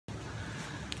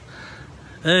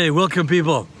Hey, welcome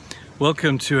people.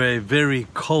 Welcome to a very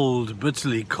cold,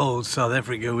 bitterly cold South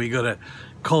Africa. We got a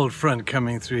cold front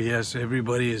coming through here, so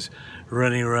everybody is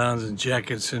running around in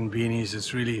jackets and beanies.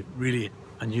 It's really, really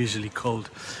unusually cold.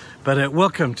 But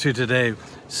welcome to today's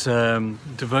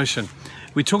devotion.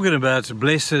 We're talking about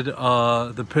blessed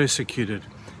are the persecuted.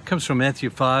 It comes from Matthew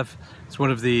 5. It's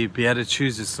one of the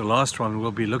Beatitudes. It's the last one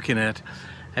we'll be looking at.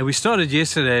 And we started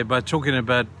yesterday by talking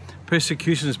about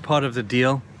persecution as part of the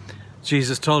deal.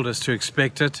 Jesus told us to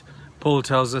expect it. Paul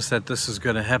tells us that this is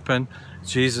going to happen.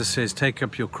 Jesus says, take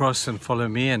up your cross and follow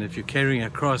me. And if you're carrying a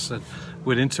cross, that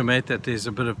would intimate that there's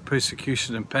a bit of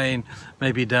persecution and pain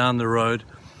maybe down the road.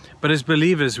 But as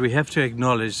believers, we have to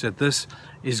acknowledge that this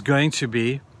is going to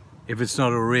be, if it's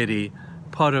not already,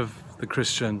 part of the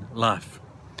Christian life.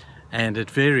 And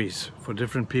it varies for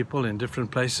different people in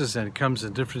different places, and it comes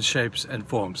in different shapes and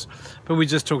forms. But we're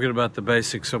just talking about the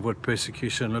basics of what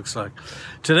persecution looks like.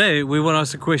 Today, we want to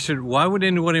ask the question, why would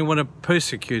anybody want to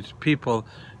persecute people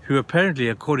who apparently,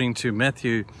 according to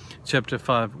Matthew chapter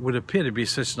 5, would appear to be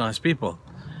such nice people?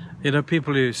 You know,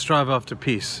 people who strive after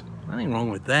peace. Nothing wrong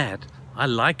with that. I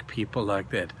like people like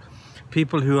that.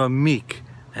 People who are meek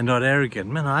and not arrogant.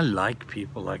 Man, I like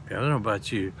people like that. I don't know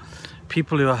about you.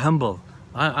 People who are humble.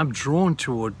 I'm drawn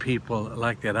toward people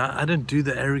like that. I don't do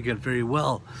the arrogant very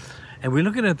well. And we're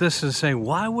looking at this and saying,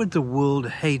 why would the world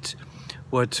hate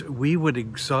what we would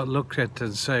look at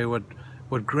and say what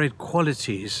great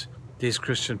qualities these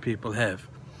Christian people have?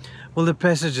 Well, the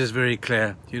passage is very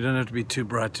clear. You don't have to be too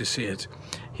bright to see it.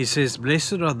 He says,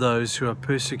 blessed are those who are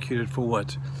persecuted for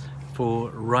what? For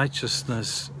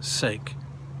righteousness' sake.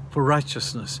 For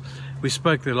righteousness. We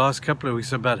spoke the last couple of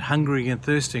weeks about hungering and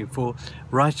thirsting for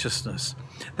righteousness.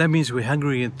 That means we're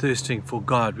hungry and thirsting for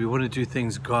God. We want to do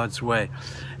things God's way.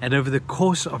 And over the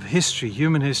course of history,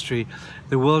 human history,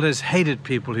 the world has hated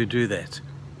people who do that.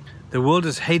 The world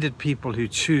has hated people who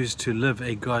choose to live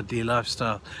a godly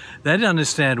lifestyle. They don't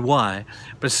understand why,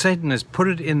 but Satan has put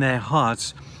it in their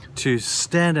hearts to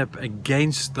stand up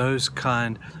against those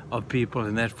kind of people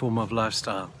in that form of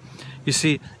lifestyle. You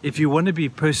see, if you want to be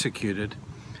persecuted,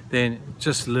 then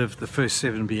just live the first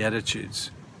 7 Beatitudes.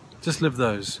 Just live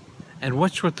those. And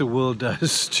watch what the world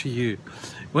does to you.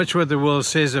 Watch what the world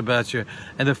says about you.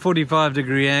 And the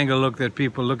 45-degree angle look that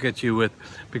people look at you with,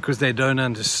 because they don't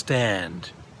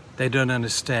understand. They don't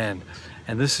understand.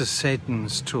 And this is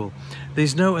Satan's tool.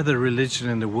 There's no other religion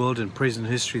in the world in present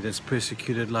history that's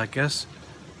persecuted like us.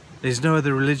 There's no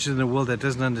other religion in the world that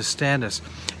doesn't understand us.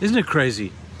 Isn't it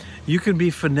crazy? You can be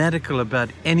fanatical about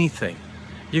anything.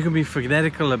 You can be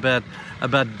fanatical about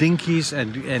dinkies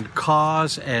and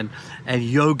cars and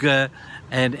yoga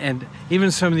and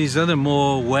even some of these other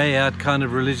more way out kind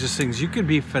of religious things. You can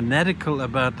be fanatical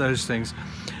about those things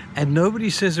and nobody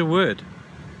says a word.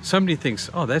 Somebody thinks,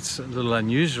 oh, that's a little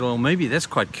unusual. Maybe that's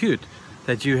quite cute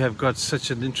that you have got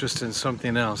such an interest in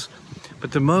something else.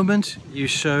 But the moment you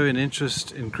show an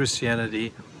interest in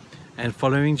Christianity and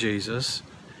following Jesus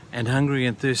and hungry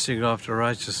and thirsting after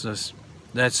righteousness,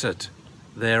 that's it.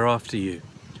 They're after you,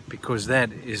 because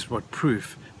that is what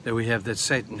proof that we have that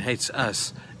Satan hates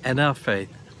us and our faith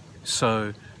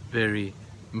so very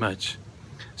much.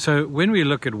 So when we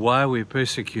look at why we're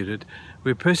persecuted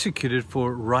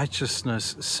for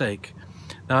righteousness' sake.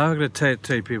 Now I'm going to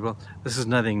tell you people, this is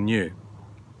nothing new.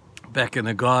 Back in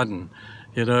the garden,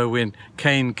 you know, when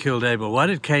Cain killed Abel. Why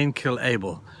did Cain kill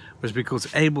Abel? It was because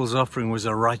Abel's offering was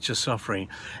a righteous offering.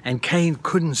 And Cain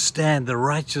couldn't stand the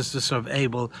righteousness of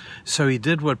Abel, so he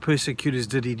did what persecutors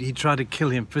did. He tried to kill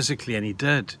him physically, and he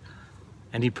did.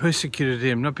 And he persecuted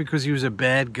him, not because he was a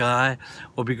bad guy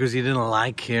or because he didn't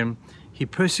like him. He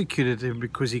persecuted him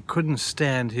because he couldn't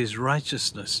stand his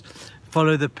righteousness.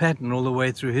 Follow the pattern all the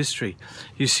way through history.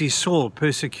 You see Saul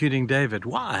persecuting David.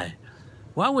 Why?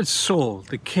 Why would Saul,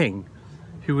 the king,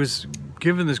 who was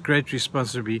given this great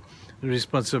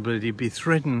responsibility be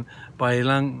threatened by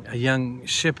a young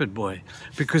shepherd boy?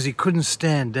 Because he couldn't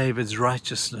stand David's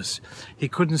righteousness. He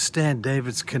couldn't stand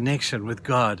David's connection with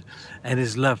God and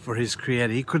his love for his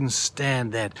creator. He couldn't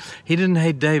stand that. He didn't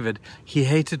hate David. He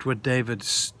hated what David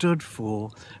stood for,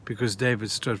 because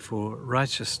David stood for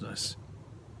righteousness.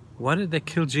 Why did they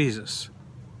kill Jesus?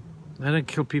 They don't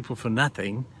kill people for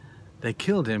nothing. They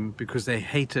killed him because they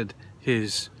hated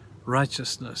his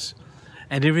righteousness.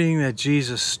 And everything that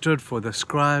Jesus stood for, the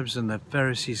scribes and the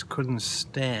Pharisees couldn't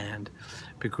stand,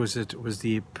 because it was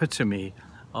the epitome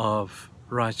of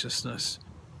righteousness.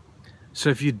 So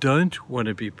if you don't want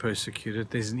to be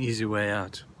persecuted, there's an easy way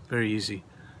out. Very easy.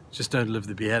 Just don't live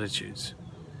the Beatitudes.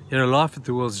 You know, laugh at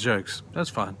the world's jokes. That's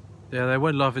fine. Yeah, they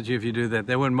won't laugh at you if you do that.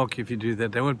 They won't mock you if you do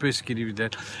that. They won't persecute you if you do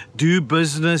that. Do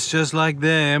business just like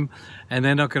them, and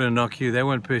they're not going to knock you. They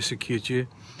won't persecute you.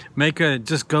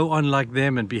 Just go on like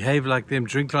them and behave like them,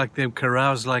 drink like them,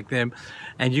 carouse like them,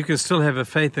 and you can still have a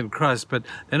faith in Christ, but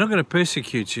they're not going to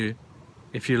persecute you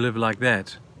if you live like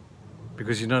that,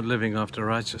 because you're not living after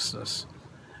righteousness.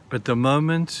 But the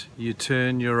moment you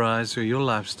turn your eyes or your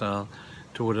lifestyle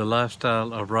toward a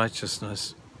lifestyle of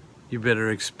righteousness, you better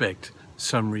expect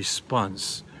some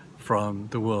response from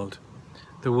the world.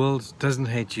 The world doesn't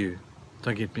hate you.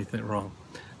 Don't get me wrong.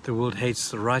 The world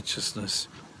hates the righteousness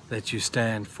that you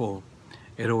stand for.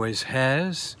 It always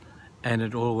has, and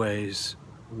it always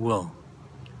will.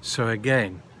 So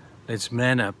again, let's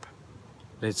man up.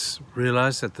 Let's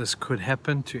realize that this could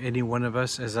happen to any one of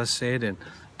us, as I said, in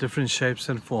different shapes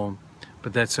and form,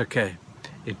 but that's okay.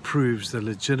 It proves the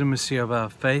legitimacy of our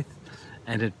faith,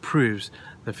 and it proves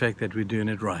the fact that we're doing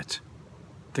it right.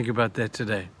 Think about that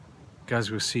today. Guys,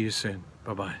 we'll see you soon.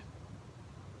 Bye-bye.